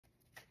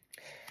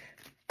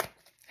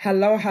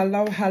Hello,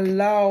 hello,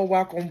 hello.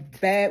 Welcome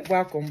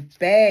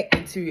back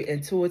into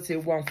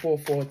Intuitive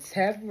 144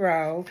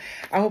 Tarot.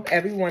 I hope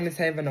everyone is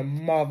having a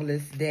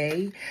marvelous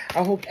day.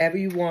 I hope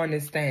everyone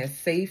is staying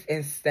safe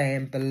and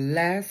staying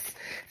blessed.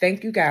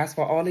 Thank you guys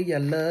for all of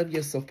your love,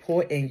 your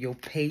support, and your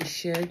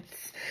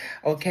patience.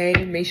 Okay,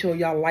 make sure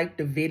y'all like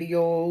the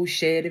video,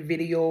 share the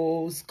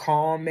videos,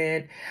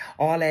 comment,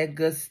 all that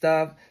good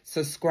stuff.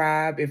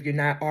 Subscribe if you're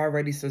not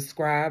already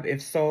subscribed.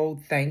 If so,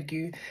 thank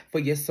you for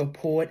your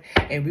support.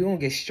 And we're going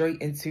to get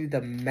straight into the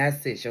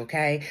message,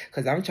 okay?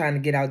 Because I'm trying to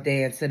get out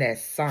there into that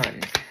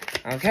sun,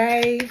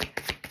 okay?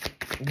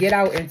 Get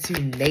out into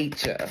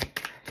nature.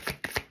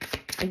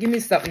 And give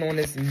me something on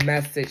this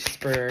message,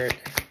 Spirit.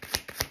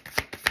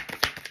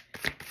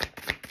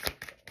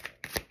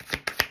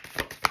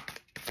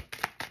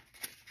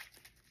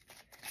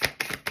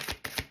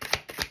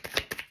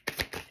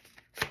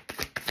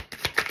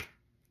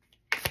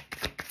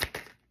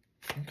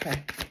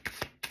 Okay.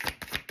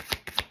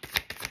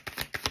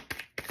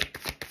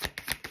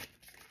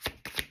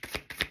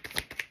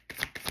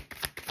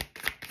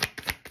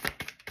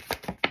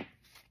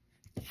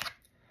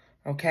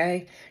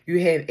 Okay, you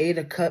have Eight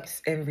of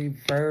Cups in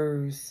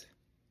reverse.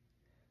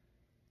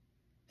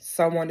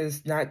 Someone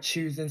is not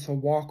choosing to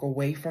walk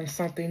away from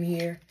something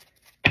here.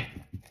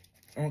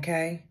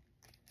 Okay.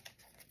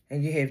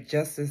 And you have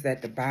Justice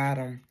at the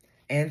bottom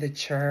and the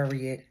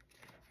Chariot.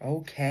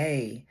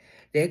 Okay.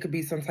 There could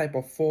be some type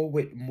of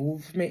forward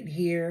movement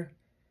here.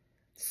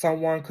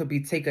 Someone could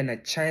be taking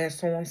a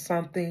chance on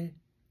something.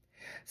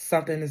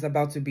 Something is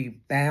about to be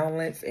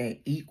balanced and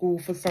equal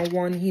for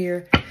someone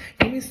here.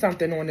 Give me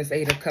something on this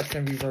Eight of Cups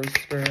in reverse,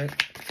 Spirit.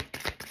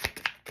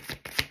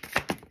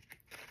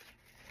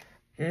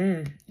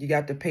 You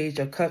got the Page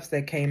of Cups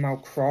that came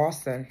out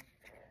crossing.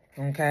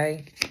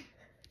 Okay.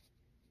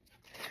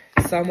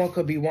 Someone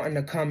could be wanting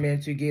to come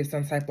in to give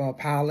some type of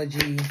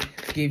apology,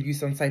 give you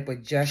some type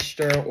of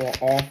gesture or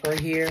offer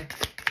here.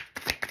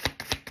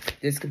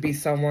 This could be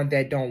someone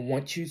that don't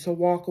want you to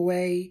walk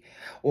away,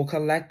 or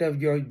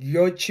collective,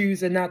 you're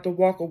choosing not to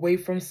walk away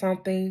from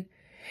something.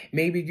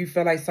 Maybe you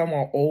feel like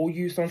someone owe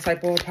you some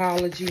type of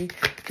apology.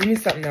 Give me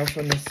something else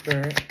from the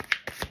Spirit.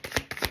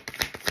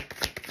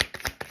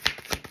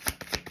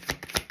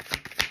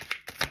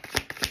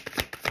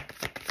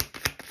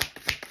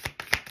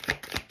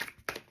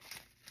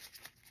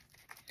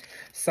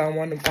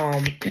 Someone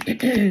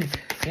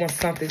wants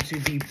something to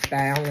be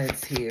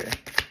balanced here.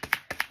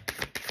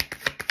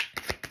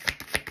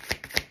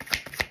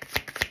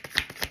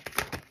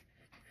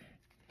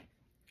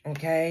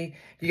 Okay,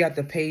 you got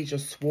the Page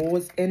of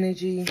Swords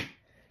energy.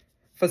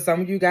 For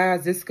some of you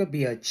guys, this could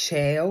be a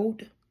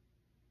child.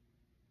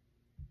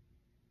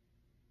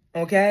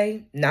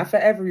 Okay, not for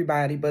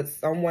everybody, but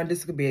someone,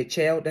 this could be a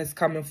child that's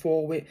coming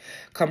forward,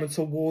 coming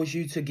towards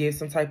you to give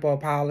some type of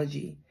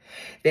apology.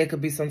 There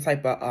could be some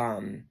type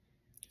of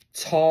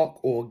talk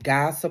or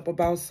gossip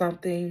about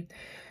something.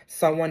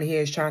 Someone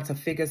here is trying to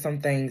figure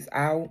some things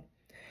out.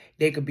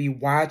 They could be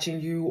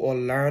watching you or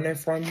learning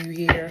from you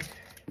here.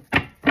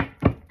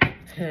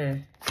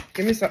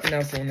 Give me something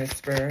else on this,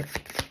 Spirit.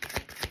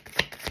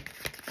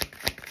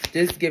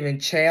 This giving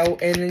child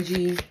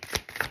energy.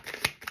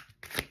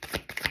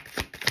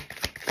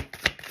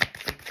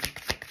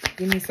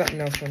 Give me something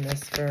else on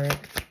this, Spirit.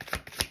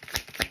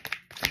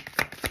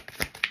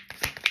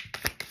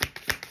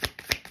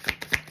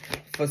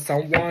 For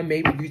someone,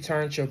 maybe you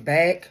turned your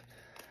back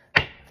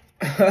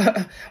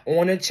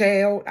on a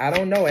child. I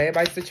don't know.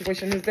 Everybody's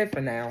situation is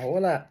different now.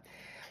 Hold up.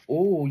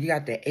 Oh, you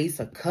got the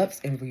Ace of Cups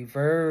in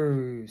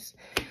reverse.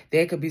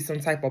 There could be some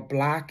type of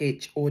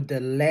blockage or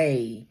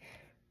delay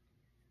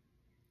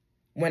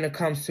when it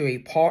comes to a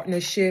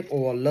partnership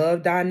or a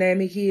love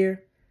dynamic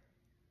here.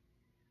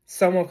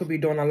 Someone could be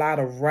doing a lot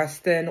of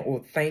resting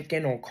or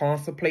thinking or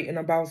contemplating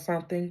about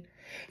something.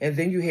 And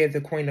then you have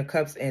the Queen of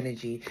Cups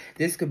energy.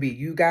 This could be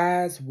you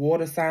guys,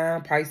 water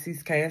sign,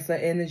 Pisces, Cancer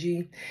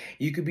energy.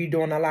 You could be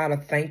doing a lot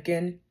of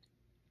thinking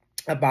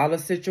about a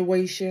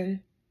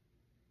situation.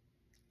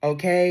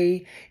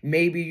 Okay,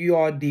 maybe you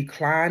are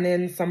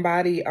declining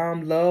somebody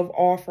love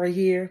offer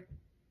here.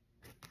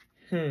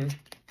 Give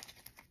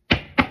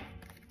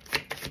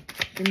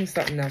me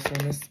something else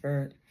on this,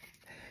 Spirit.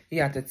 You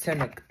got the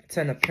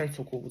Ten of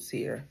Pentacles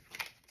here.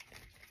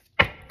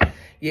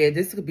 Yeah,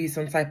 this could be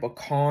some type of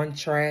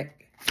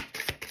contract.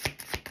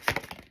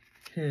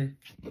 You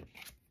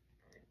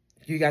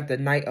got the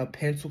Knight of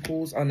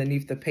Pentacles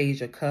underneath the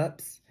Page of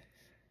Cups.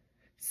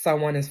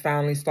 Someone is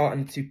finally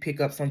starting to pick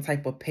up some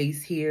type of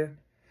pace here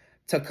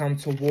to come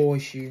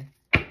towards you.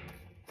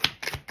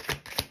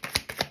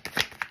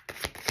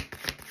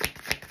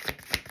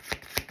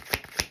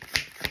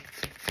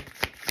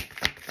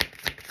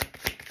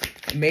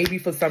 Maybe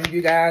for some of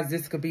you guys,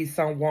 this could be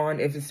someone,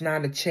 if it's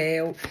not a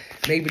child,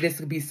 maybe this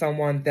could be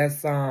someone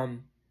that's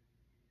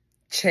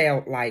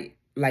childlike,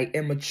 like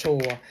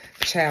immature,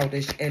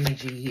 childish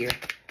energy here.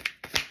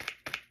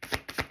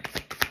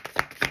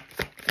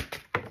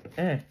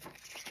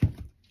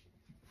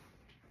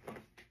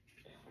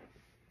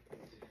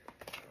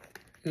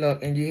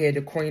 Look, and you hear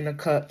the Queen of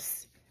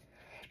Cups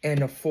and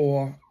the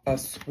Four of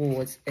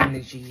Swords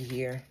energy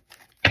here.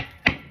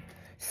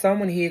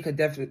 Someone here could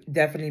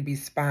definitely be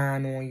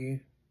spying on you.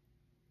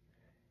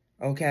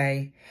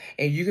 Okay?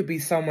 And you could be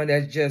someone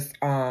that's just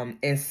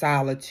in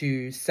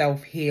solitude,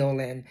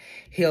 self-healing,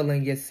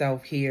 healing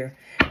yourself here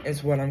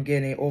is what I'm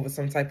getting over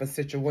some type of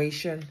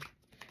situation.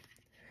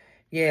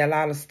 Yeah, a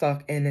lot of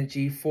stuck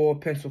energy. 4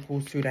 of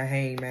Pentacles to the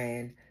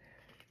Hangman.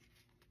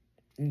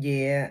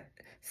 Yeah.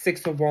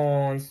 6 of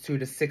Wands to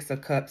the 6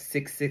 of Cups.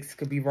 6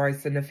 could be very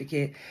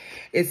significant.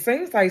 It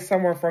seems like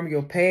someone from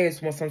your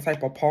past wants some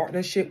type of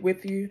partnership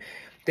with you.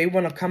 They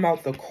want to come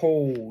out the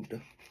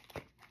cold.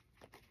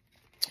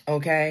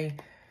 Okay?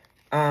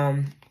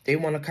 They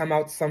want to come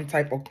out some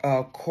type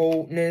of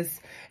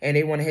coldness, and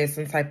they want to have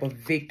some type of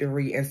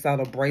victory and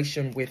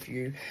celebration with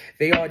you.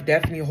 They are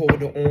definitely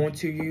holding on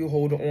to you,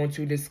 holding on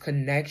to this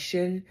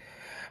connection.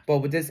 But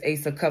with this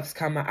Ace of Cups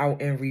coming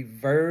out in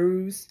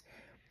reverse,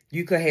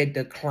 you could have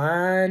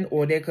decline,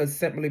 or there could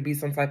simply be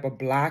some type of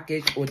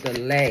blockage or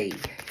delay.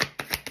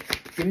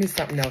 Give me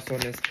something else on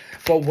this.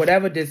 But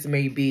whatever this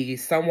may be,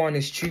 someone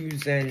is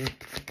choosing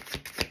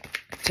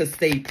to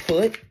stay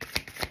put.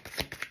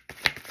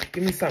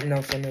 Give me something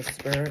else on this,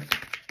 Spirit.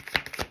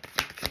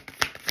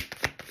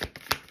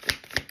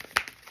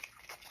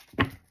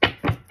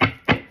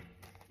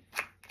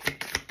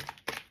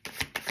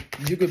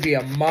 You could be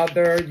a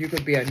mother. You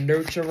could be a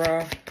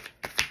nurturer.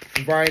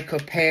 Very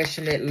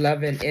compassionate,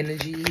 loving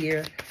energy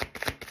here.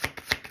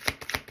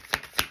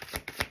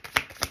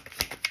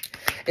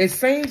 It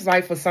seems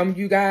like for some of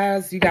you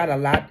guys, you got a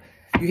lot.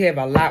 You have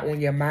a lot on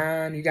your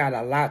mind. You got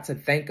a lot to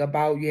think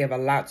about. You have a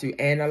lot to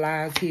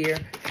analyze here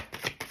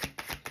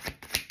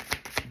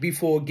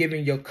before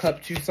giving your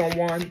cup to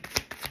someone.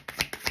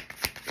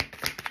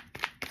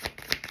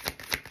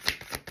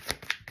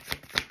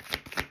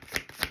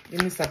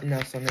 Give me something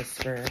else on this,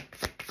 Spirit.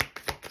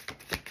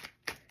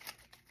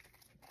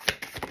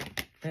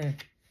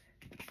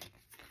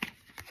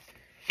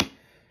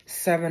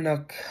 7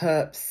 of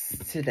Cups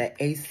to the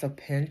Ace of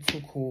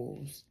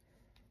Pentacles.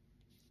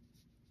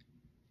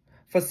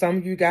 For some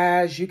of you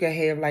guys, you can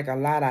have like a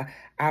lot of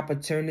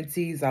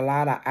opportunities, a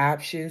lot of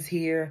options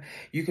here.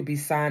 You could be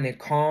signing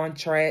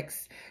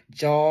contracts,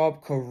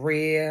 job,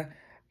 career,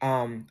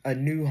 a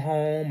new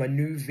home, a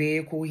new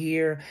vehicle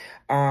here.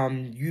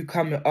 You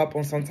coming up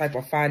on some type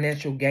of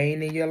financial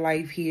gain in your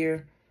life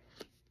here.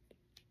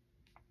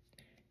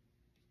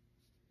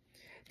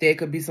 There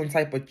could be some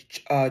type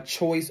of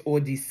choice or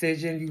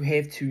decision you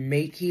have to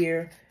make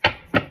here.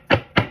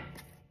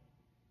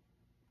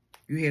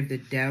 You have the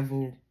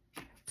Devil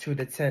to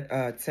the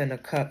 10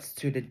 of Cups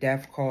to the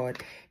Death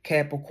card.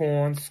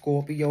 Capricorn,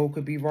 Scorpio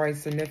could be very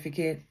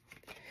significant.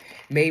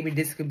 Maybe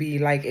this could be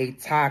like a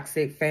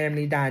toxic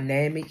family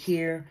dynamic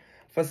here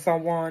for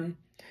someone.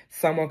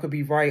 Someone could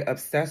be very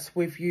obsessed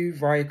with you,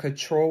 very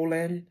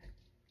controlling.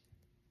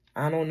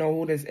 I don't know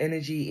who this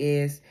energy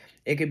is.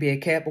 It could be a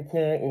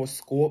Capricorn or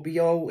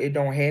Scorpio. It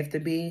don't have to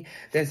be.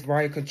 That's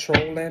very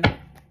controlling.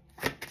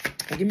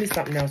 Give me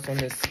something else on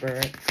this,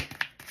 Spirit.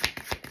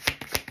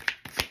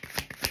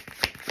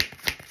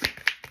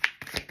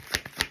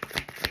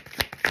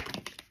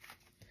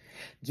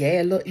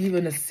 Yeah, look,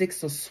 even the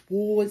 6 of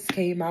Swords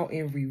came out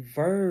in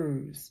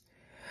reverse.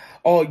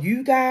 Or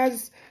you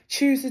guys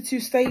choosing to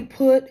stay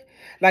put,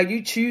 like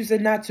you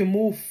choosing not to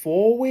move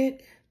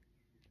forward.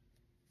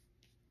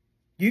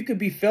 You could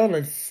be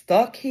feeling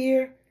stuck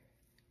here.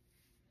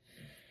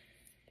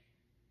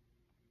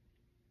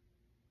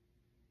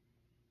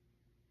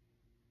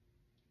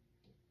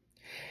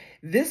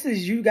 This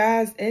is you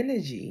guys'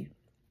 energy.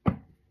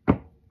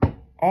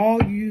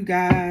 All you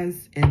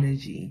guys'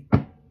 energy.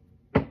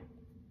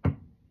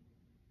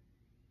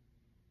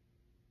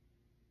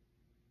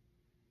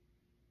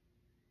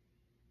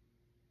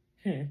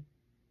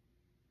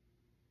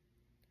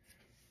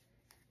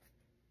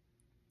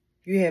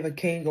 You have a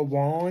King of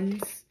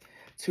Wands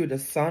to the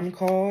Sun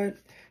card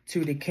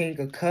to the King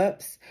of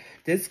Cups.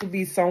 This could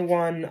be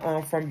someone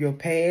from your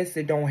past.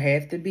 It don't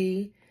have to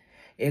be.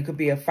 It could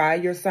be a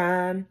fire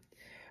sign.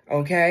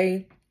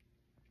 Okay?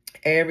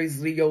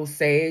 Aries, Leo,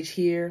 Sag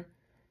here.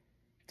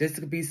 This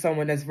could be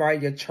someone that's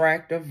very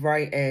attractive,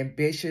 very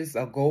ambitious,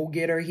 a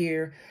go-getter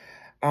here.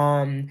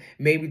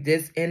 Maybe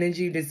this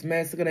energy, this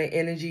masculine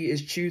energy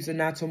is choosing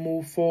not to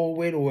move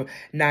forward or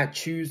not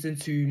choosing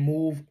to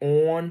move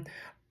on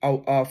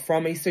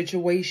from a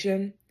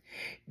situation.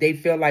 They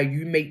feel like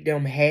you make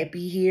them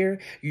happy here.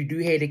 You do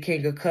have the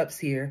King of Cups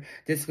here.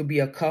 This could be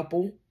a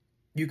couple.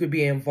 You could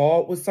be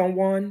involved with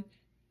someone.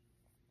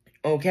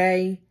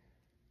 Okay?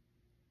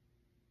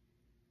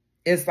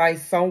 It's like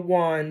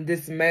someone,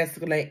 this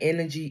masculine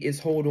energy is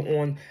holding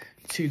on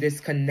to this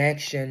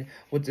connection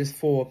with this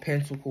 4 of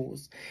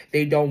Pentacles.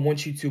 They don't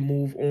want you to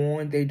move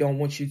on. They don't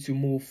want you to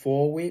move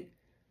forward.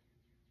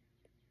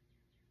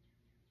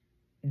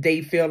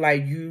 They feel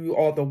like you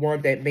are the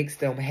one that makes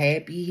them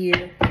happy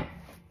here.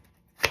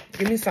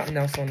 Give me something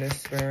else on this,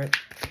 Spirit.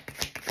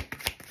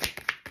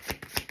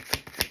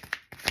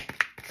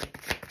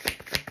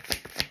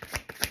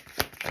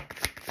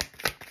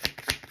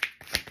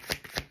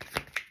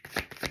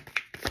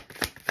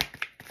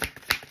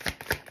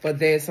 but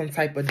there's some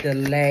type of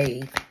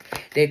delay.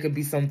 There could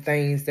be some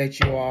things that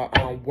you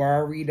are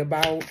worried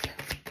about.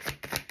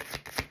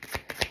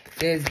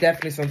 There's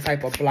definitely some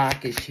type of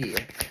blockage here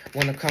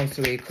when it comes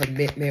to a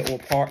commitment or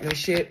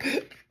partnership.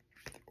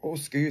 Oh,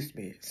 excuse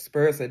me.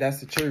 Spirit said that's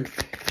the truth.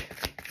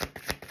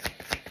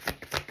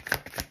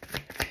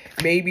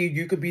 Maybe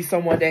you could be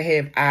someone that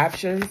have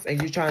options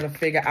and you're trying to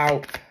figure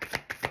out,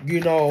 you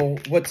know,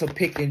 what to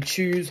pick and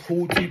choose,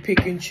 who to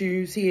pick and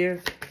choose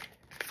here.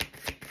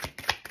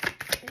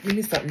 Give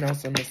me something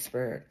else on the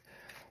Spirit.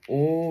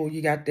 Oh,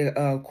 you got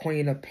the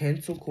Queen of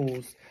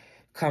Pentacles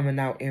coming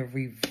out in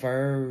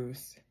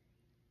reverse.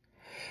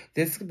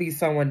 This could be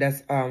someone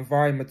that's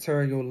very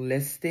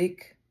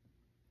materialistic.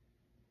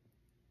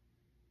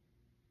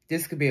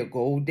 This could be a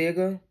gold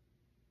digger.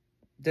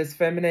 This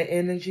feminine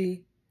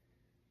energy.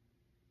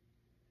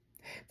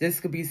 This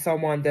could be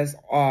someone that's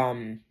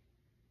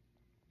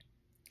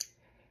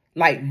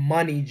like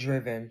money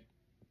driven.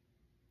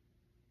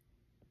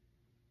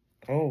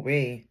 Oh,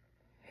 wait.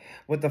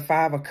 With the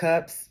Five of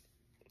Cups,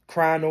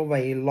 crying over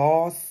a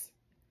loss.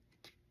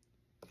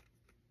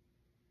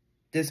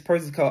 This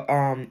person could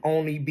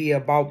only be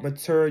about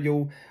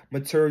material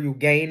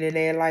gain in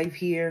their life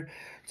here.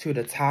 To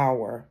the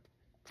Tower.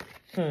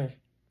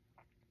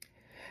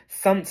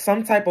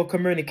 Some type of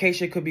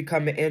communication could be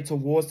coming in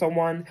towards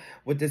someone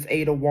with this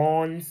Eight of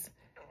Wands.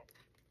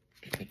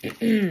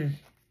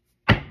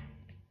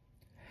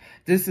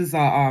 This is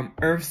a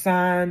earth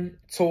sign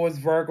towards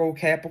Virgo,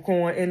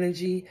 Capricorn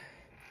energy.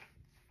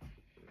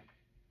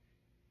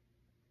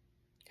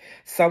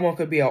 Someone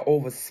could be an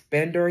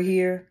overspender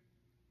here.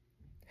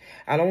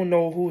 I don't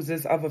know who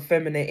this other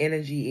feminine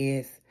energy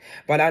is,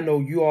 but I know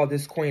you are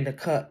this Queen of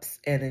Cups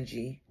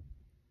energy.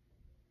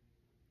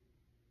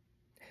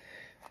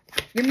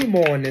 Give me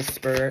more on this,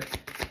 Spirit.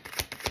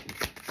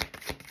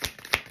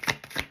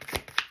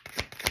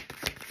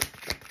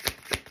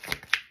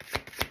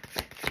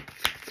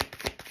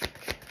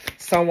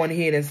 Someone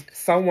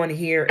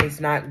here is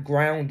not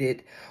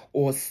grounded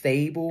or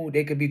stable.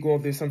 They could be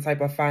going through some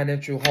type of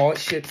financial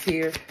hardships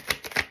here.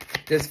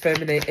 This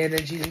feminine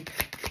energy.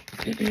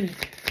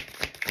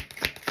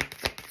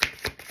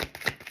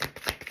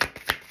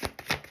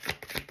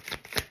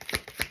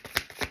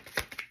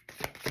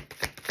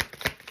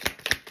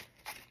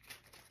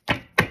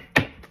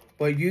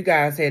 But you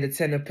guys had the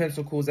Ten of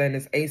Pentacles and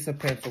this Ace of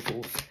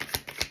Pentacles.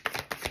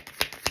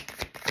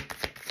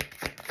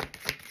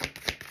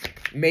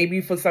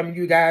 Maybe for some of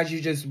you guys, you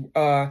just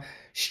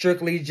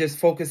strictly just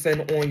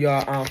focusing on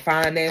your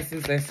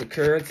finances and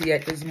security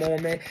at this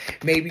moment.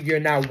 Maybe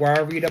you're not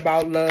worried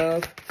about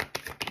love.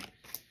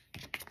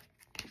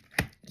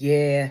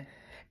 Yeah.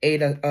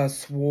 Eight of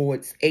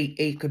Swords.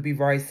 8 could be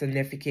very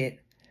significant.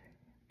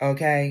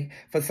 Okay,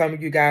 for some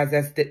of you guys,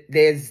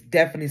 there's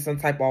definitely some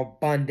type of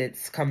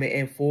abundance coming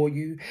in for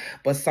you.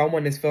 But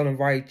someone is feeling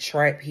very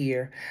trapped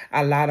here.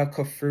 A lot of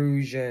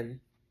confusion.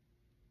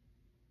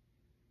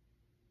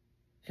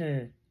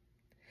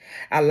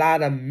 A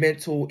lot of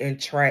mental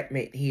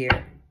entrapment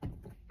here.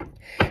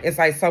 It's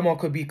like someone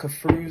could be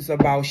confused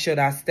about should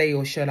I stay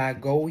or should I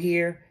go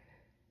here.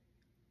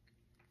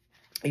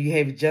 And you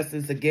have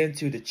Justice again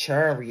to the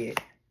Chariot.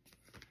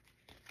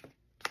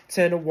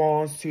 Ten of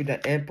Wands to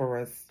the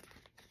Empress.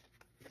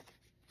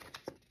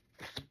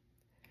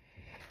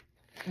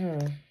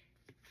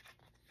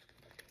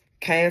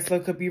 Cancer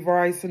could be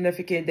very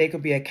significant. There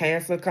could be a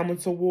Cancer coming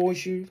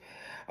towards you.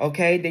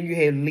 Okay, then you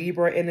have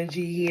Libra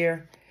energy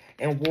here.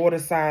 And water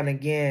sign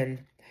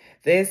again.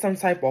 There's some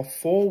type of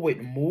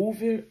forward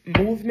movement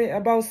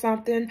about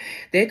something.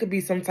 There could be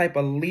some type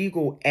of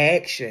legal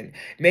action.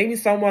 Maybe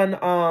someone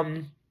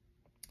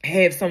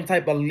have some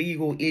type of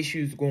legal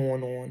issues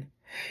going on.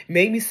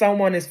 Maybe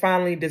someone is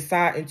finally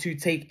deciding to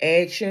take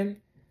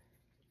action.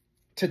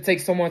 To take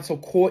someone to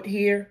court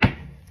here.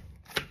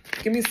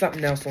 Give me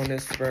something else on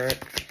this, Spirit.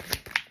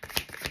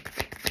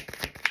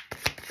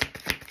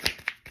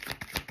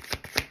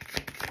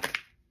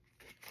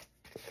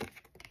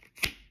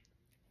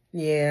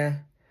 Yeah.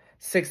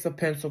 Six of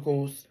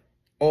Pentacles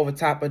over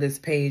top of this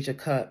Page of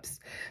Cups.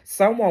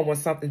 Someone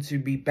wants something to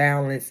be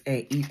balanced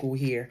and equal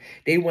here.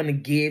 They want to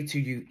give to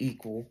you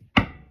equal.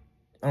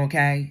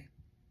 Okay?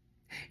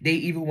 They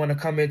even want to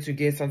come in to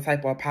get some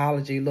type of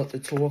apology. Look, the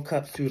Two of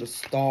Cups to the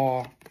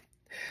Star.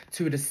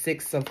 To the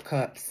Six of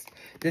Cups.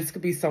 This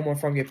could be someone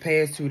from your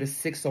past to the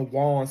Six of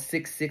Wands.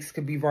 6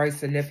 could be very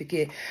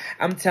significant.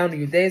 I'm telling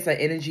you, there's an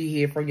energy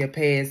here from your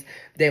past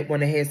that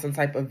want to have some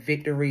type of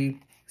victory,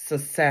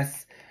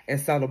 success, and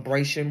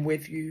celebration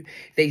with you.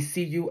 They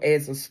see you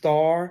as a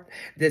star.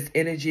 This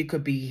energy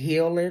could be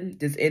healing.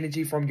 This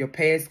energy from your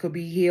past could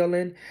be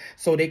healing.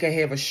 So they can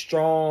have a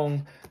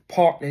strong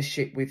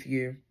partnership with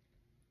you.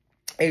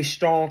 A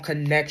strong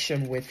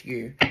connection with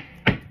you.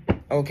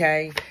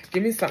 Okay?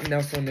 Give me something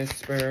else on this,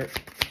 Spirit.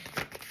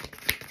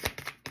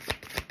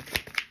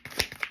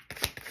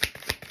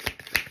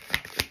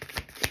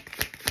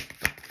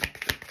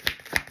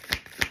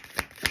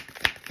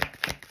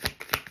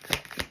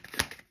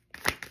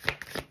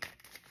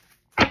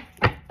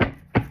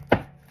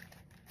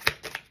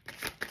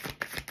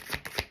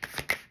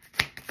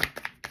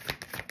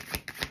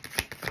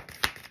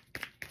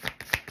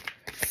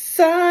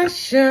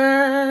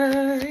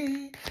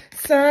 Sunshine,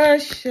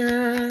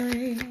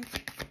 sunshine.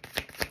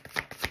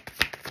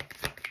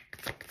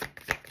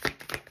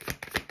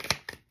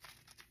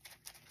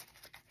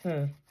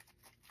 I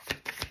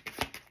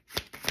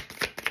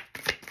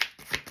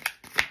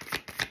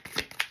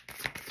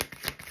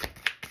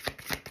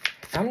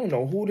don't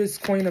know who this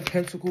Queen of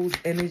Pentacles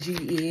energy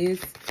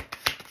is.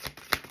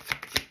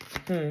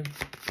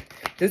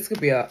 This could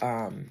be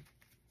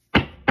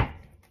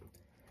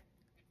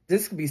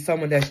this could be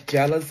someone that's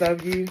jealous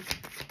of you.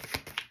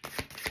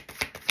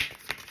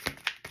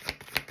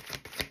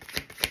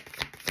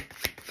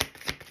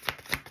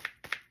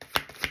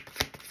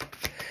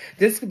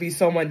 This could be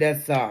someone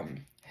that's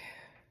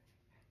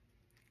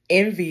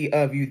envy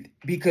of you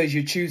because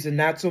you're choosing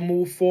not to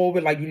move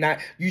forward, like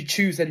you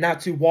choosing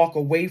not to walk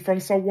away from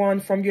someone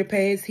from your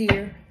past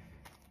here.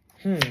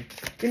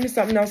 Give me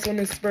something else on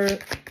this,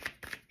 Spirit.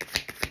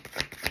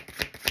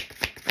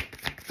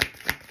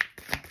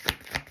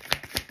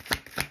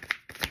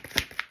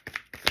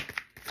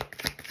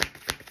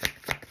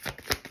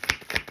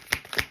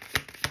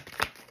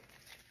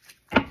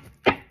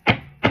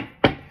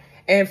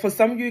 And for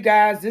some of you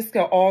guys, this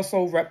could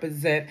also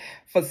represent,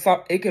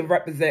 it could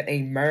represent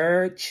a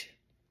marriage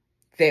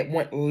that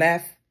went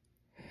left,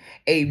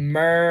 a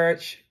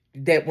marriage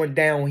that went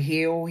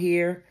downhill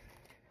here,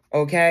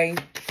 okay?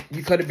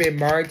 You could have been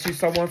married to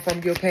someone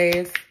from your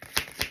past.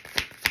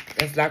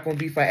 It's not going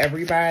to be for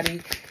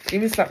everybody.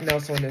 Give me something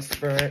else on this,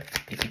 Spirit.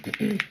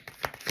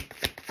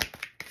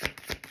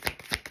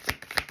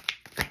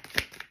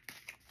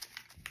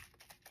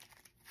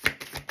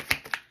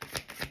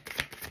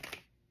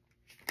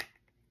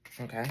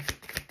 Okay.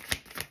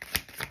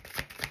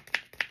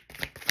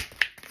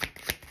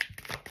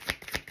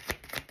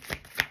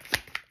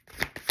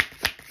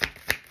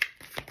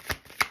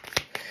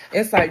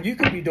 It's like you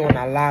could be doing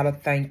a lot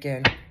of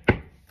thinking.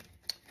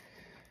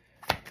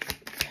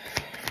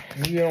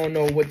 You don't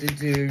know what to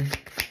do.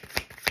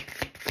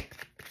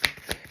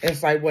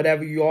 It's like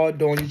whatever you are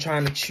doing, you're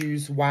trying to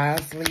choose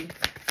wisely.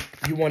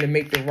 You want to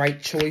make the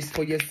right choice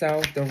for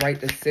yourself, the right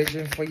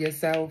decision for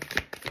yourself.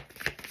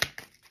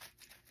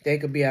 There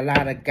could be a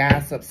lot of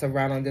gossip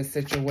surrounding this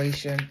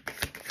situation.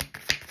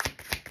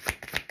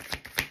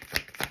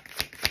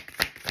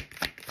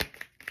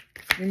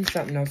 Give me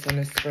something else on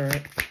this,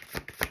 Spirit.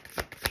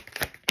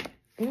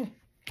 Ooh.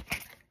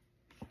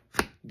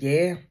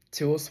 Yeah,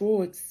 Two of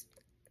Swords.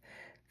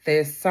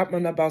 There's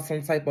something about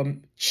some type of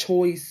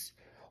choice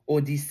or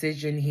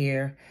decision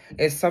here.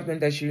 It's something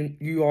that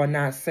you are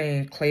not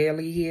saying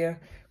clearly here,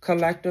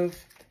 collective.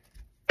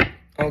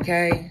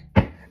 Okay?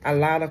 A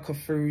lot of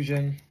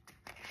confusion.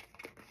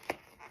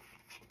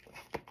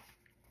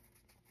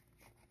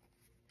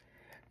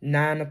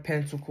 Nine of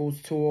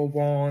Pentacles, Two of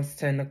Wands,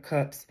 Ten of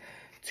Cups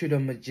to the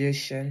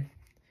Magician.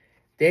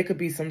 There could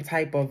be some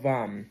type of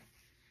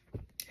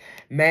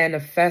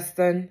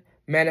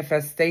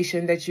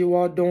manifestation that you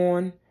are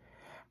doing.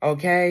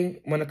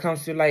 Okay? When it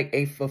comes to like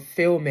a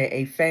fulfillment,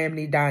 a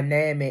family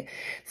dynamic.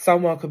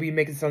 Someone could be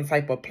making some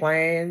type of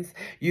plans.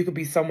 You could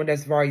be someone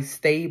that's very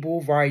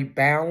stable, very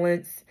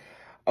balanced.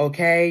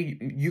 Okay?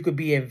 You could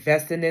be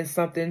investing in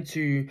something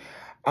to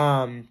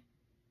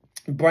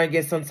bring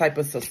in some type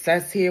of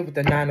success here with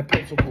the Nine of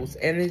Pentacles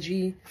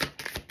energy.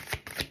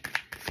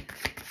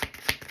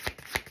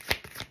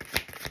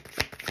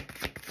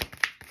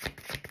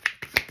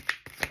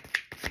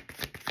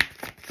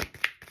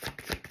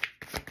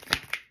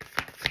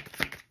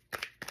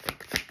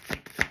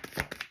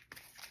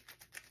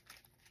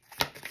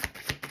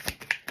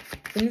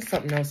 Give me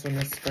something else on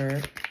this,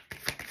 Spirit.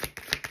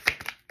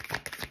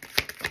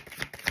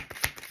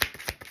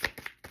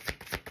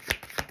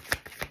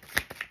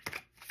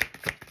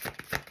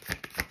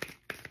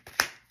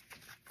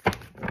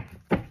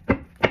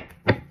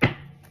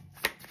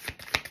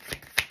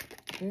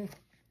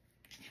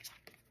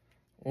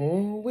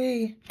 Oh,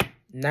 wait.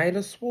 Knight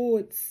of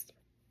Swords.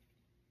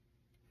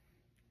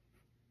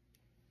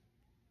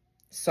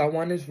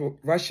 Someone is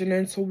rushing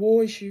in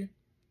towards you.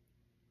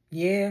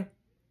 Yeah.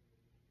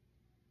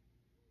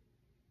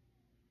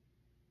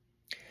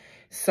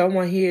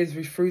 Someone here is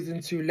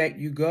refusing to let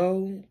you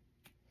go.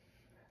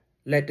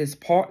 Let this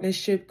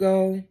partnership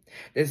go.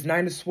 There's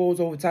Nine of Swords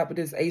over top of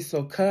this Ace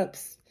of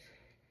Cups.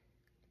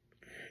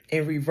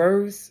 In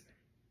reverse.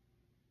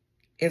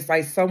 It's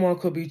like someone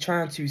could be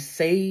trying to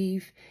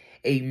save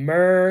a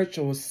marriage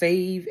or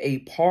save a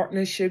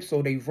partnership.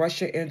 So they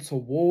rush it in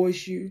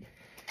towards you.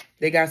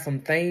 They got some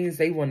things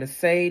they want to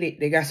say.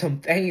 They got some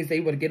things they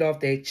want to get off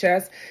their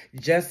chest.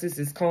 Justice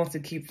is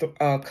constant keep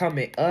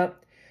coming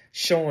up.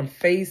 Showing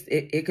face.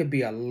 It could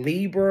be a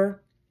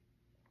Libra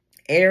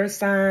air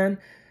sign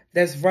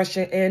that's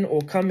rushing in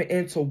or coming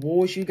in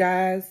towards you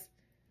guys.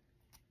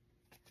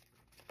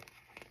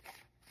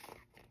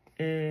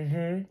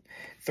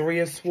 Three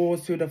of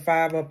Swords to the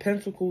Five of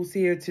Pentacles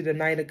here to the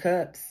Knight of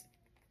Cups.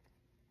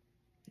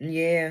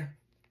 Yeah.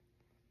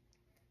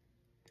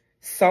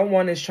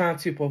 Someone is trying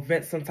to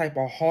prevent some type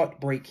of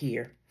heartbreak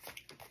here.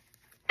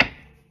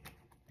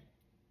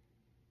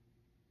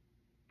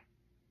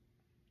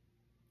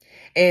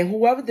 And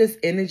whoever this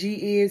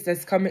energy is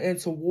that's coming in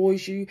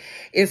towards you,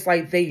 it's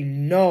like they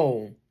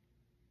know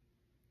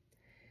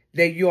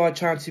that you are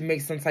trying to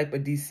make some type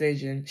of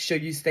decision.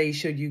 Should you stay?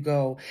 Should you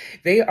go?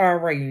 They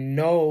already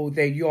know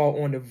that you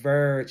are on the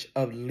verge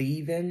of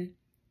leaving.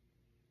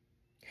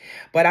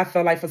 But I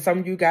feel like for some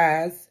of you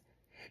guys,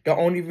 the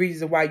only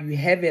reason why you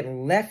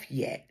haven't left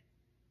yet,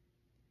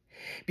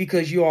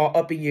 because you are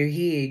up in your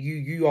head.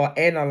 You are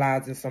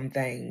analyzing some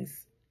things.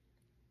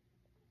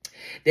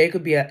 There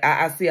could be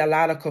I see a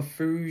lot of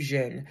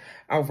confusion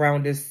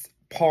around this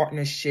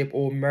partnership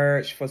or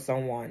marriage for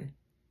someone.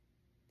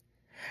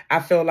 I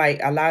feel like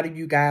a lot of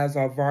you guys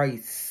are very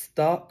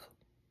stuck.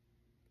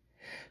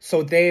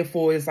 So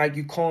therefore, it's like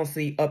you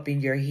constantly up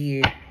in your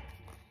head.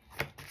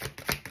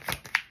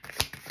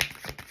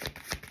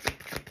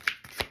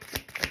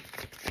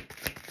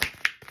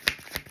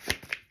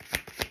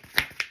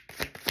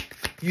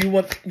 You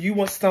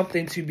want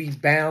something to be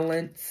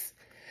balanced.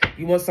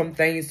 You want some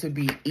things to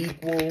be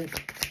equal.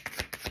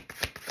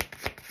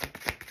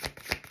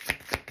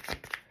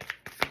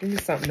 Give me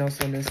something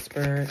else on this,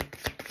 Spirit.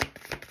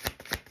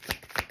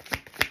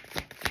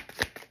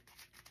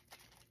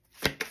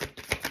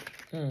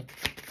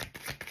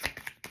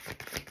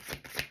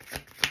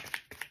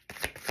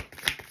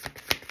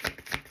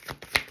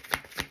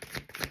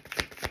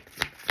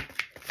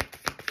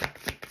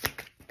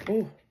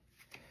 Oh,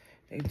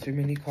 ain't too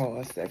many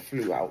cards that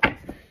flew out.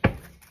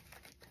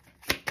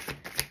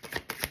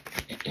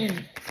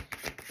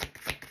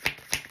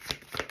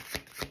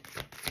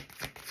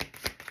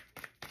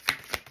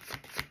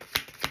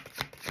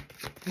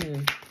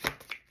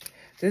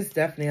 There's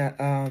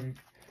definitely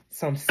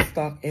some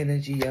stuck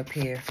energy up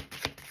here.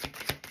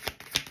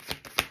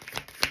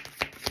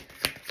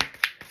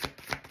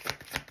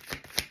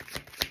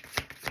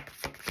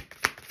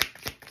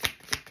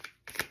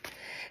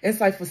 It's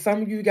like for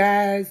some of you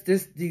guys,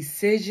 this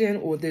decision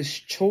or this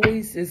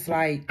choice is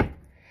like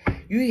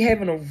you're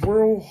having a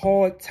real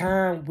hard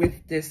time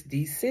with this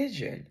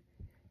decision.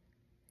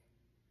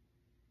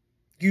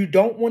 You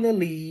don't want to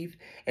leave,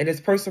 and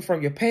this person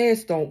from your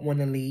past don't want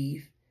to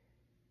leave.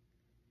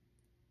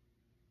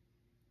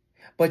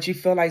 But you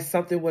feel like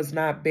something was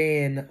not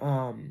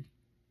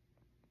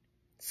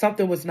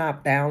something was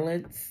not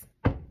balanced.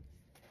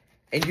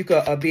 And you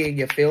could be in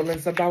your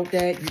feelings about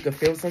that. You could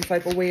feel some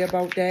type of way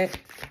about that.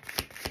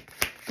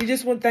 You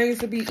just want things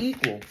to be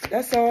equal.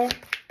 That's all.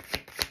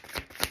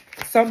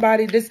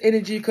 Somebody, this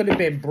energy could have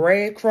been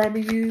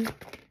breadcrumbing you.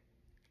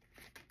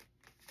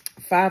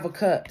 5 of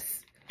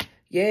Cups.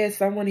 Yeah,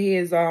 someone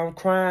here is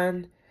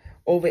crying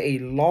over a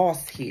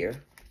loss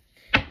here.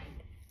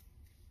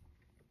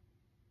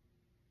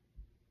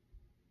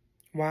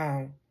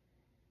 Wow.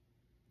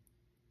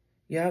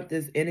 Yep,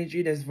 this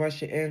energy that's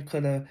rushing in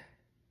could have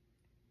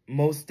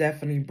most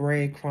definitely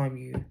breadcrumb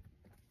you.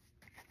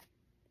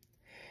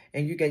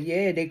 And you get,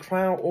 yeah, they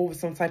crown over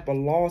some type of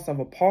loss of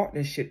a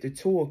partnership. The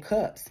 2 of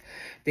Cups,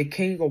 the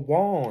King of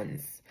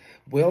Wands,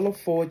 Wheel of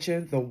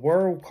Fortune, the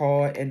World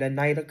card, and the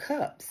Knight of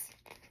Cups.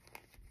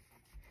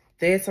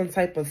 There's some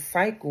type of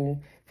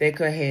cycle that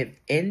could have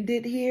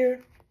ended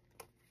here.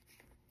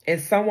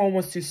 And someone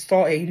wants to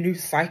start a new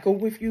cycle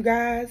with you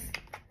guys.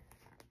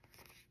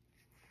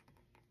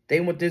 They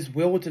want this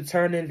wheel to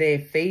turn in their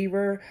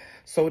favor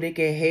so they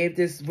can have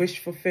this wish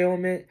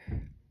fulfillment,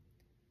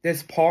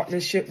 this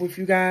partnership with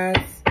you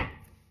guys.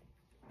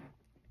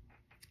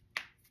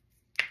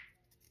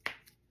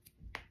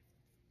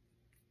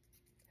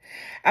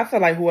 I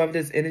feel like whoever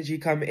this energy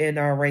come in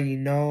already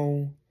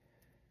know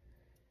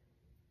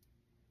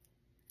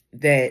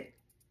that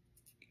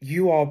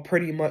you are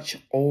pretty much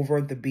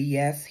over the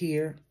BS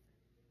here.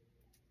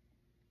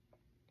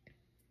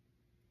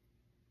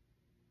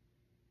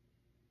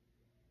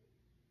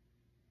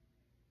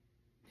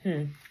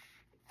 Here's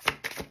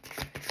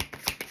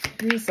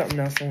something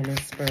else on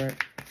this, Spirit.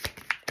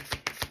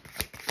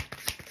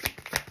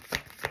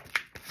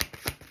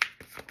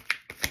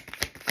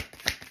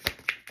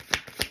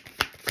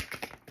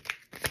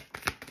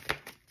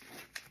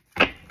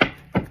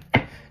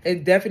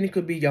 It definitely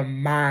could be your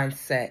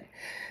mindset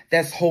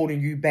that's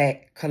holding you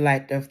back,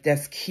 collective,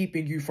 that's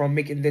keeping you from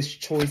making this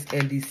choice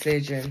and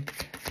decision.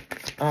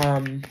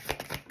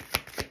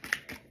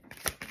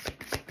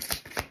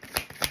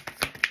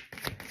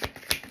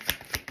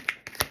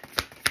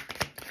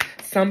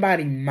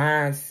 Somebody's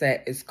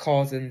mindset is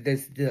causing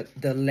this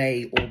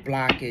delay or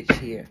blockage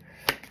here.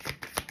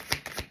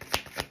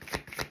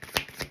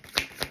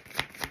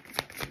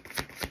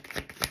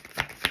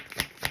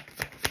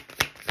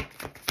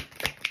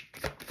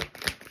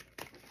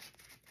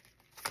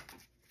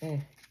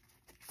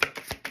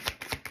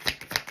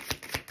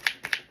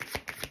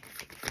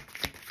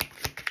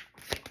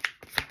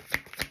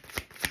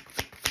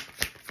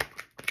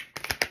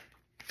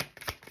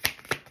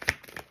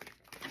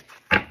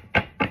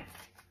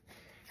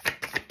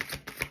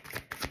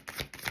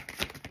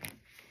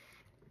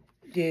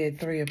 Yeah,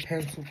 3 of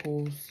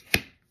Pentacles.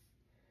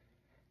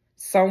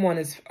 Someone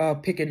is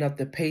picking up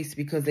the pace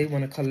because they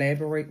want to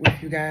collaborate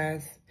with you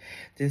guys.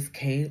 This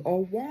King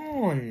of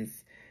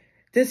Wands.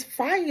 This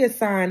fire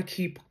sign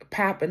keep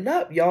popping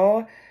up,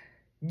 y'all.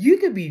 You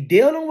could be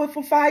dealing with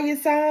a fire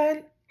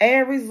sign,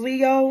 Aries,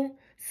 Leo,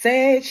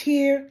 Sag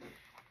here.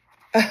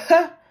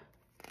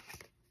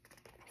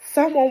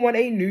 Someone want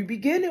a new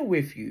beginning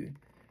with you.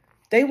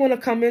 They want to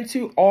come in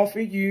to offer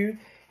you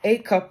a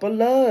cup of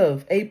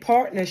love, a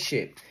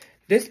partnership.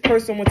 This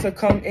person wants to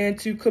come in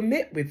to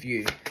commit with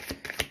you.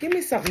 Give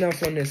me something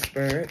else on this,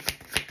 Spirit.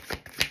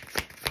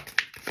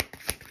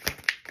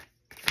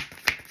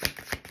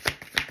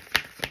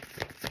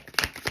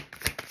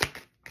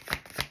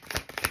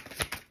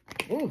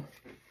 Ooh.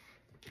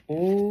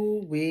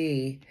 Ooh,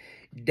 wee.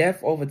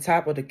 Death over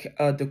top of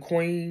the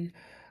Queen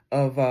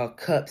of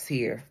Cups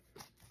here.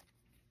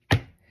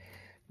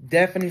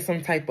 Definitely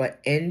some type of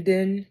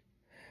ending.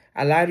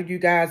 A lot of you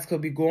guys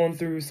could be going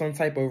through some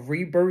type of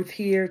rebirth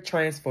here,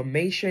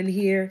 transformation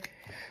here.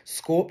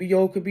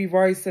 Scorpio could be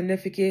very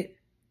significant.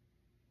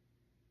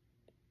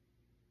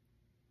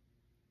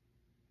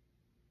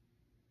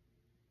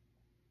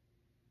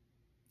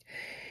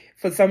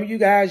 For some of you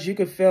guys, you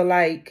could feel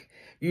like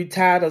you're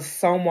tired of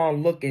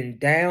someone looking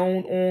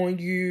down on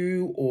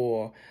you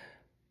or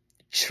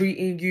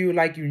treating you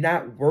like you're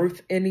not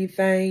worth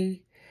anything.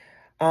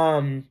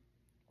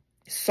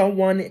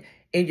 Someone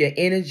in your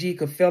energy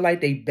could feel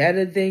like they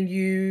better than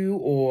you,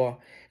 or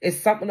it's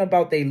something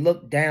about they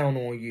look down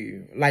on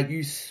you, like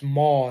you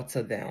small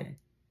to them.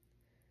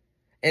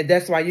 And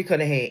that's why you could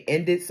have had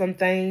ended some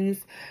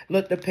things.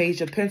 Look, the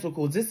Page of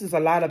Pentacles. This is a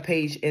lot of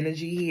page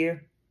energy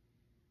here.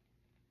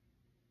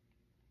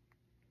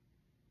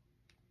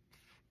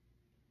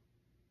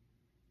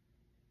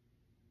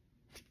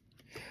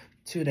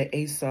 To the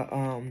Ace of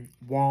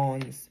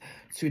Wands,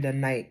 to the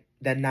Knight,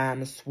 the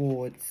Nine of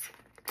Swords,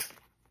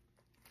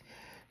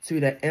 to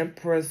the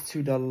Empress,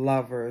 to the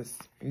Lovers.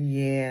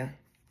 Yeah.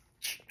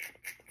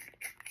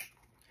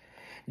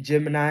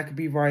 Gemini could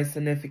be very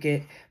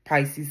significant.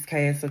 Pisces,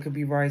 Cancer could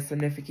be very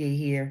significant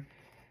here.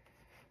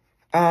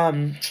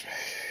 A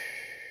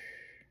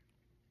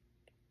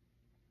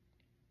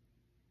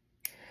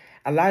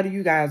lot of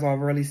you guys are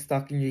really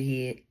stuck in your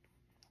head.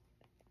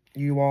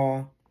 You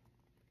are.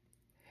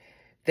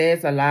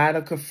 There's a lot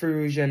of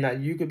confusion.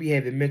 You could be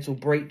having mental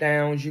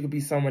breakdowns. You could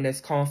be someone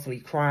that's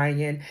constantly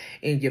crying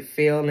in your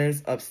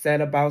feelings, upset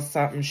about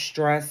something,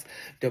 stressed,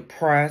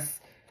 depressed,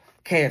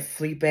 can't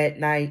sleep at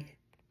night.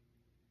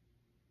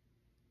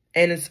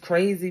 And it's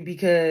crazy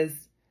because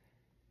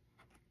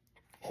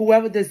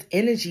whoever this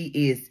energy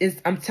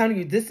is, I'm telling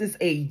you, this is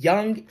a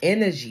young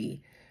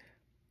energy.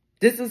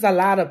 This is a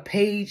lot of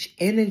page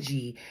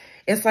energy.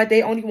 It's like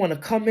they only want to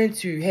come in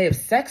to have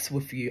sex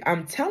with you.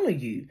 I'm telling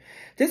you.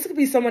 This could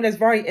be someone that's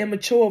very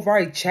immature,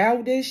 very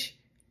childish.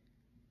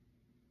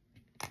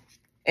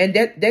 And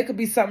that could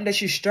be something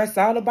that you stress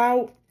out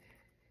about.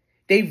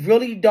 They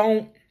really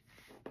don't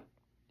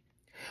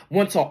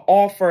want to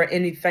offer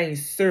anything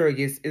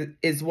serious,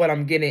 is what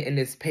I'm getting in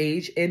this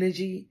page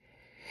energy.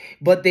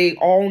 But they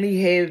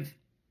only have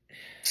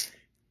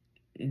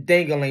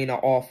dangling to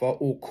offer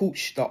or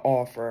cooch to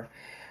offer.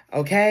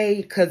 Okay?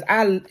 Because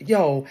I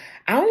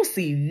don't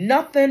see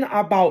nothing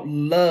about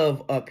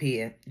love up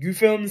here. You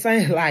feel what I'm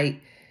saying? Like,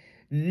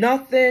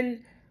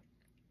 nothing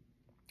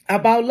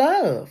about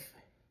love.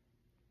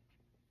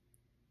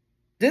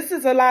 This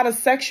is a lot of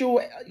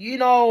sexual,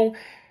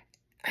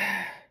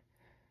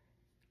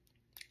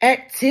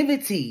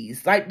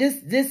 activities. Like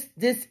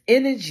this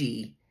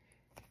energy.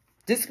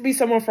 This could be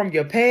someone from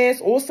your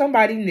past or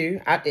somebody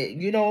new.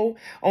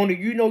 Only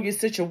you know your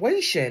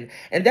situation.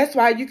 And that's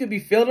why you could be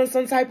feeling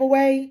some type of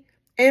way,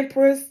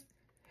 Empress.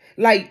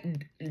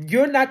 Like,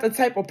 you're not the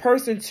type of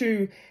person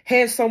to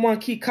have someone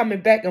keep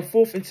coming back and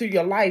forth into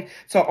your life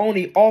to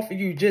only offer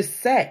you just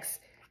sex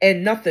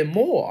and nothing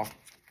more.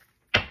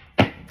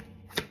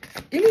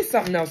 Give me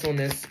something else on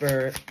this,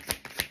 Spirit.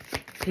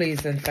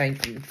 Please and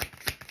thank you.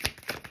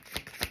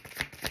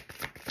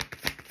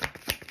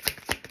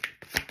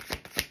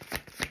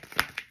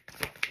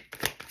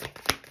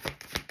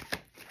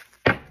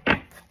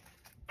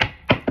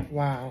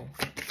 Wow.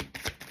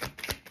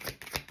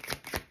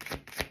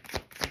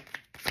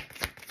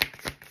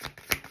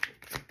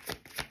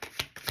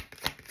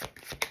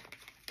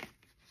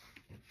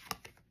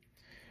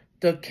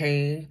 The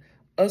King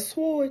of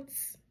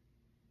Swords.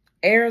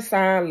 Air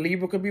sign,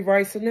 Libra could be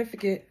very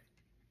significant.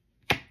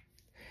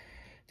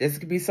 This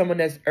could be someone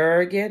that's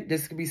arrogant.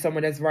 This could be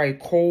someone that's very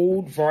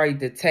cold, very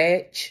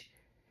detached.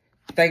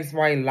 Thinks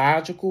very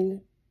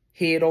logical.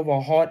 Head over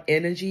heart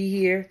energy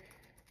here.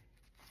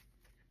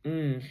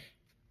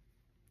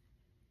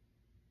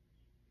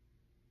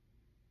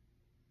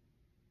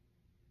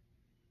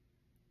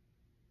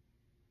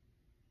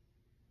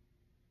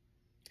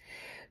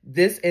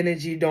 This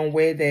energy don't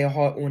wear their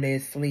heart on their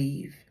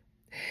sleeve.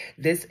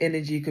 This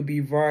energy could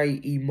be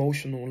very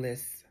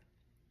emotionless.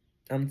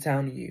 I'm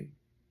telling you.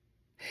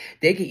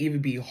 They could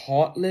even be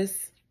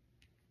heartless.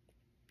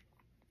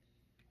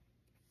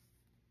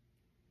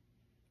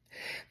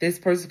 This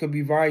person could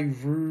be very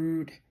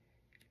rude,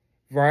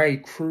 very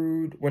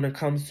crude when it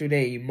comes to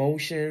their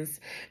emotions.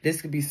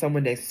 This could be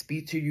someone that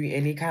speaks to you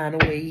any kind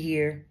of way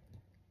here.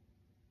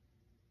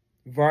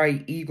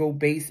 Very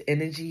ego-based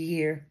energy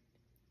here.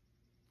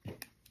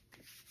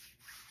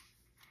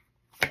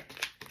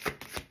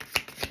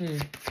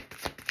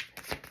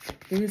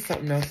 Give me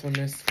something else on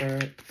this,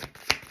 Spirit.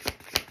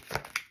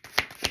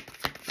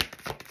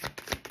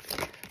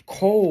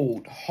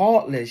 Cold,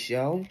 heartless,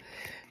 yo.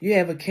 You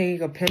have a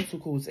King of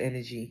Pentacles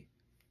energy.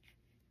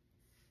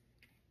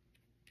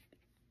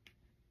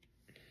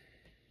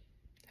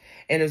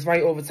 And it's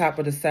right over top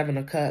of the Seven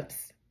of Cups.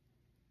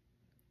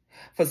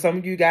 For some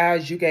of you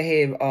guys, you can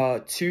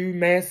have two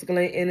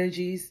masculine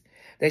energies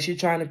that you're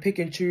trying to pick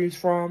and choose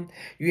from.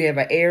 You have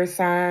an air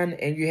sign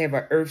and you have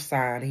an earth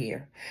sign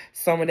here.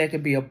 Someone that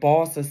could be a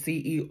boss, a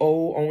CEO,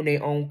 own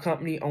their own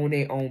company, own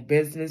their own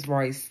business,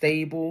 very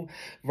stable,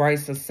 very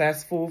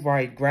successful,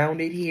 very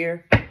grounded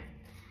here.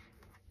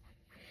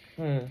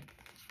 And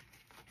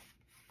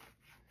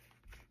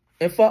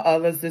for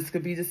others, this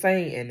could be the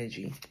same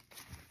energy.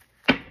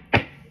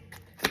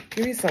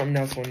 Give me something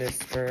else on this,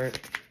 Spirit.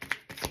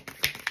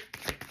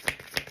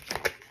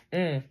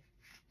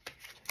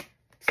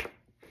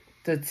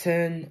 The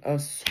Ten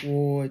of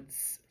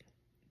Swords.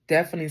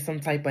 Definitely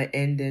some type of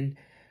ending.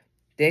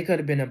 There could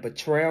have been a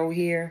betrayal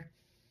here.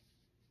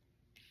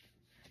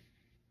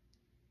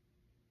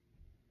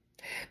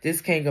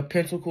 This King of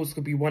Pentacles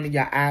could be one of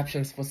your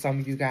options for some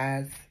of you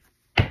guys.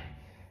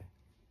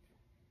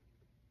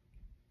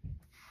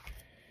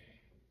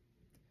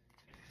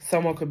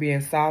 Someone could be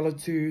in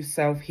solitude,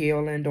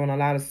 self-healing, doing a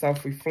lot of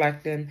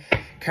self-reflecting,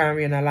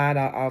 carrying a lot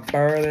of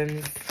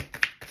burdens.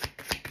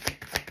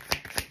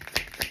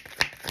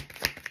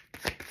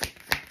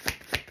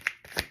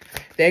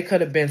 There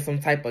could have been some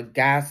type of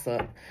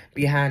gossip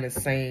behind the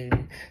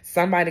scene.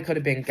 Somebody could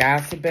have been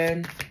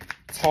gossiping,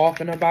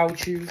 talking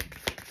about you.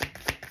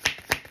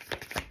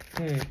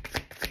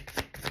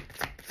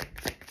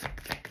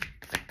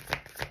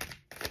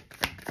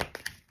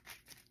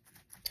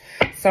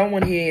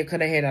 Someone here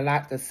could have had a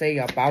lot to say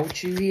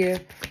about you here,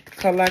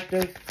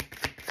 collective.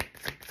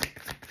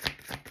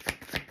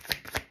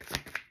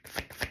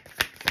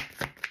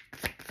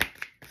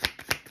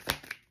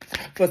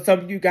 For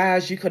some of you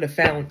guys, you could have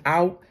found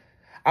out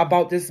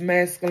about this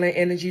masculine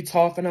energy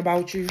talking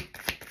about you.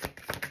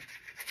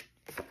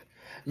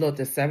 Look,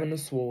 the Seven of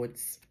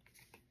Swords.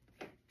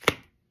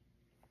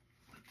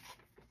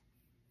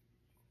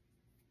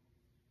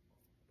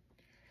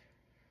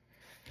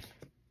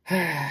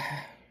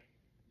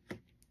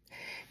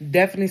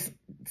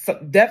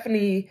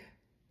 Definitely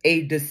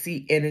a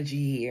deceit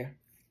energy here.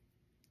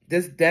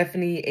 This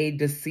definitely a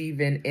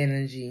deceiving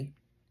energy.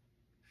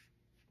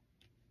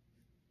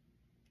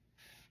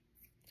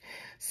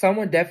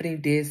 Someone definitely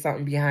did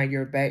something behind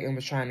your back and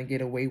was trying to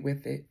get away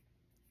with it.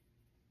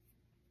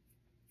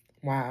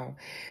 Wow.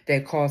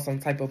 That caused some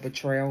type of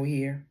betrayal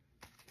here.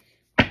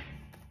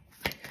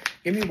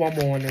 Give me one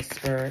more on this,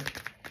 Spirit.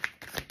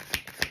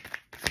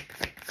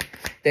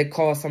 That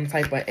caused some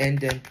type of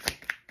ending.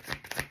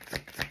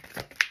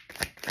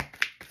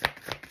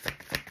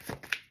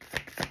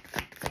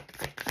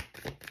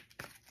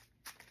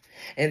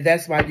 And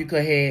that's why you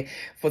could have,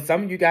 for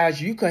some of you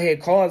guys, you could have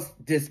caused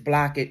this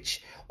blockage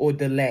or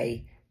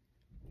delay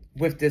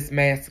with this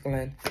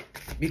masculine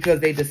because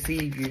they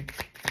deceive you.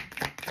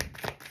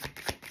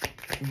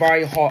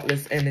 Very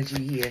heartless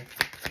energy here.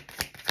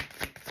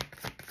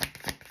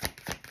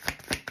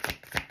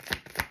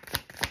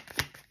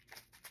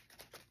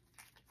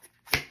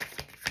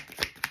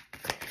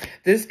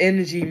 This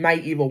energy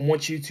might even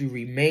want you to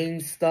remain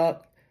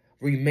stuck,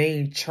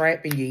 remain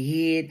trapped in your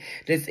head.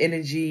 This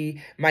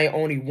energy might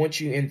only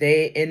want you in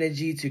their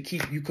energy to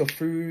keep you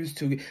confused,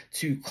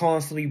 to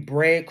constantly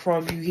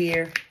breadcrumb you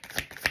here.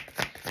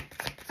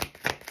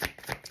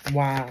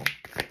 Wow.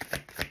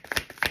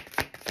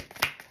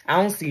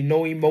 I don't see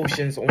no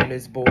emotions on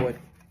this board.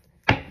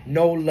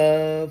 No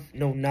love,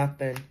 no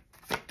nothing.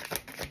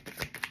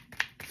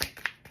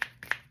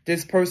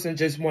 This person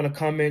just want to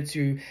come in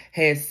to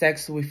have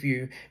sex with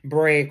you,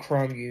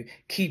 breadcrumb you,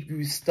 keep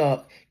you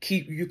stuck,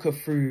 keep you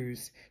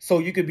confused, so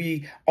you could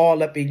be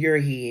all up in your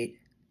head.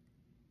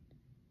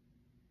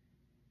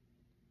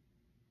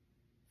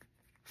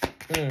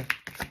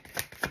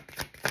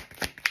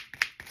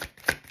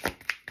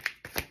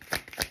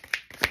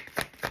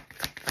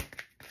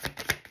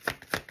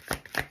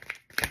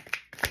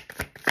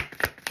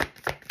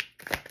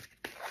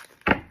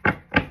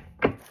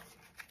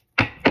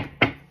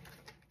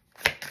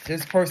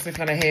 This person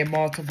gonna have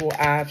multiple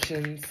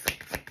options.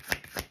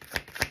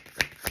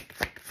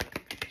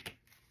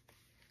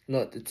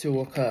 Look, the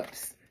Two of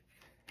Cups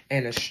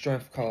and a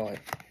Strength card.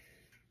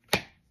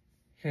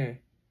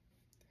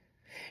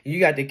 You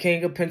got the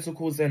King of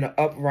Pentacles in the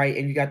upright,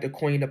 and you got the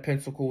Queen of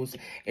Pentacles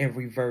in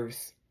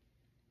reverse.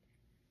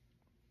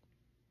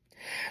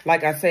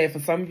 Like I said, for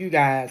some of you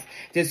guys,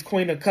 this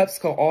Queen of Cups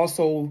could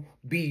also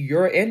be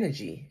your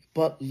energy.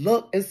 But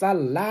look, it's a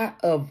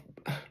lot of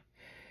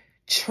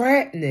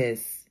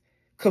trappedness,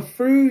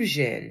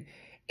 confusion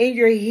in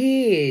your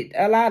head,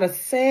 a lot of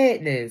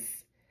sadness,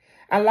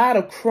 a lot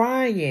of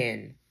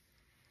crying.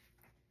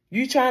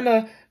 You trying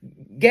to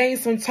gain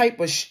some type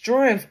of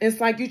strength.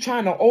 It's like you're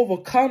trying to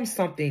overcome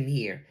something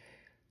here.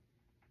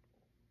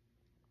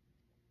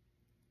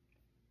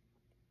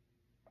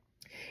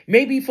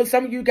 Maybe for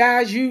some of you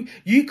guys, you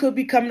could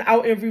be coming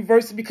out in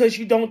reverse because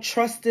you don't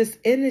trust this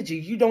energy.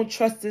 You don't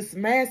trust this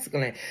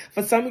masculine.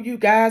 For some of you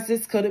guys,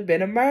 this could have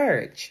been a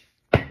marriage.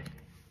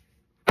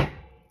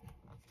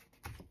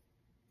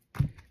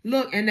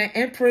 Look, and the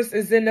Empress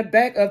is in the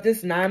back of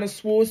this Nine of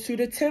Swords to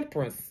the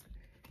Temperance.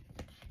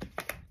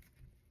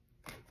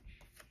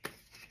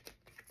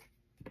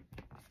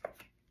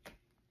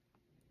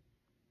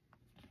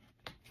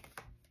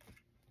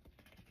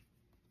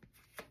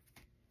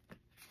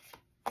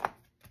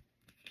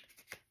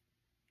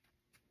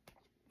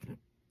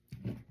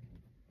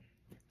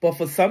 But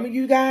for some of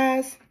you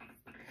guys,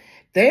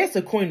 there's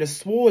a Queen of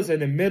Swords in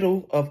the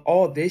middle of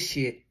all this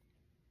shit.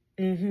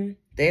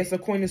 There's a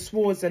Queen of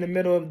Swords in the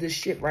middle of this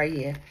shit right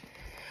here.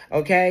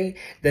 Okay?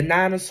 The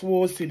Nine of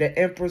Swords to the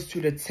Empress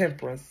to the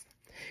Temperance.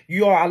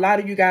 A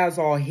lot of you guys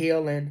are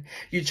healing.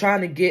 You're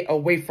trying to get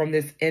away from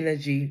this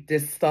energy,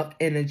 this stuck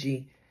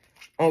energy.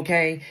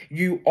 Okay?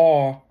 You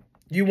want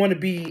to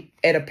be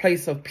at a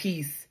place of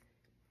peace,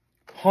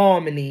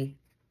 harmony.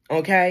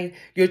 Okay?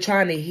 You're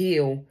trying to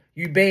heal.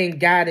 You're being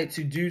guided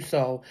to do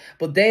so.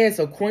 But there's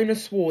a Queen of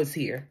Swords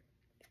here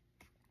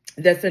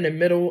that's in the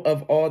middle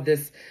of all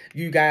this,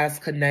 you guys'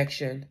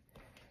 connection.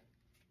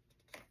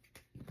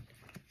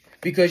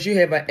 Because you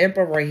have an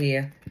Emperor right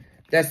here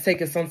that's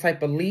taking some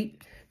type of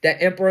leap. The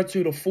Emperor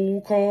to the Fool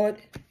card,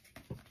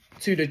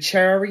 to the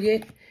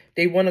Chariot.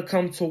 They want to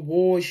come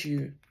towards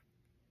you.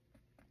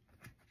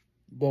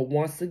 But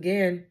once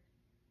again,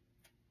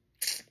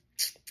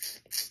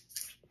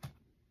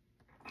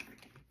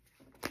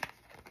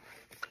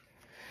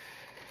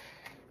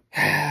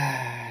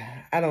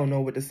 I don't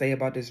know what to say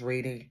about this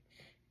reading.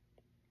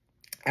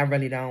 I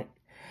really don't.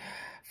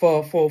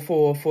 For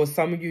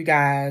some of you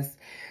guys,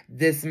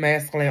 this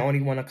masculine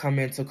only want to come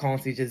into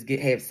contact, just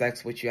have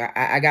sex with you.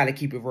 I got to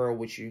keep it real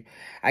with you.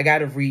 I got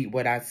to read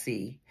what I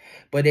see.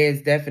 But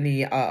there's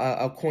definitely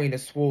a Queen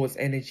of Swords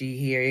energy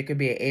here. It could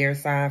be an air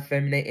sign,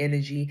 feminine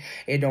energy.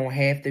 It don't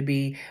have to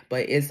be,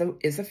 but it's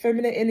a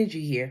feminine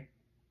energy here.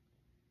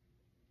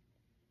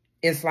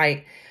 It's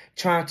like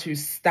trying to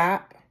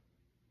stop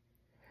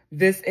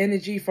this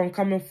energy from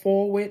coming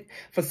forward.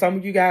 For some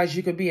of you guys,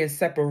 you could be in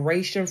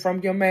separation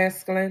from your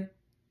masculine.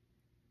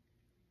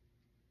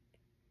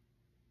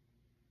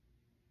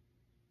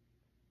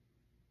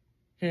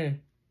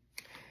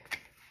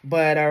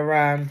 But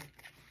I'm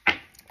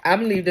going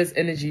to leave this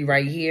energy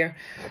right here.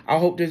 I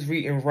hope this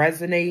reading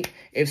resonate.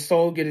 If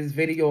so, give this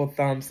video a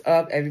thumbs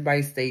up.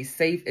 Everybody stay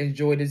safe.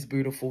 Enjoy this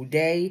beautiful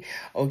day.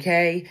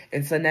 Okay?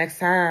 Until next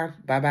time.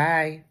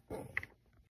 Bye-bye.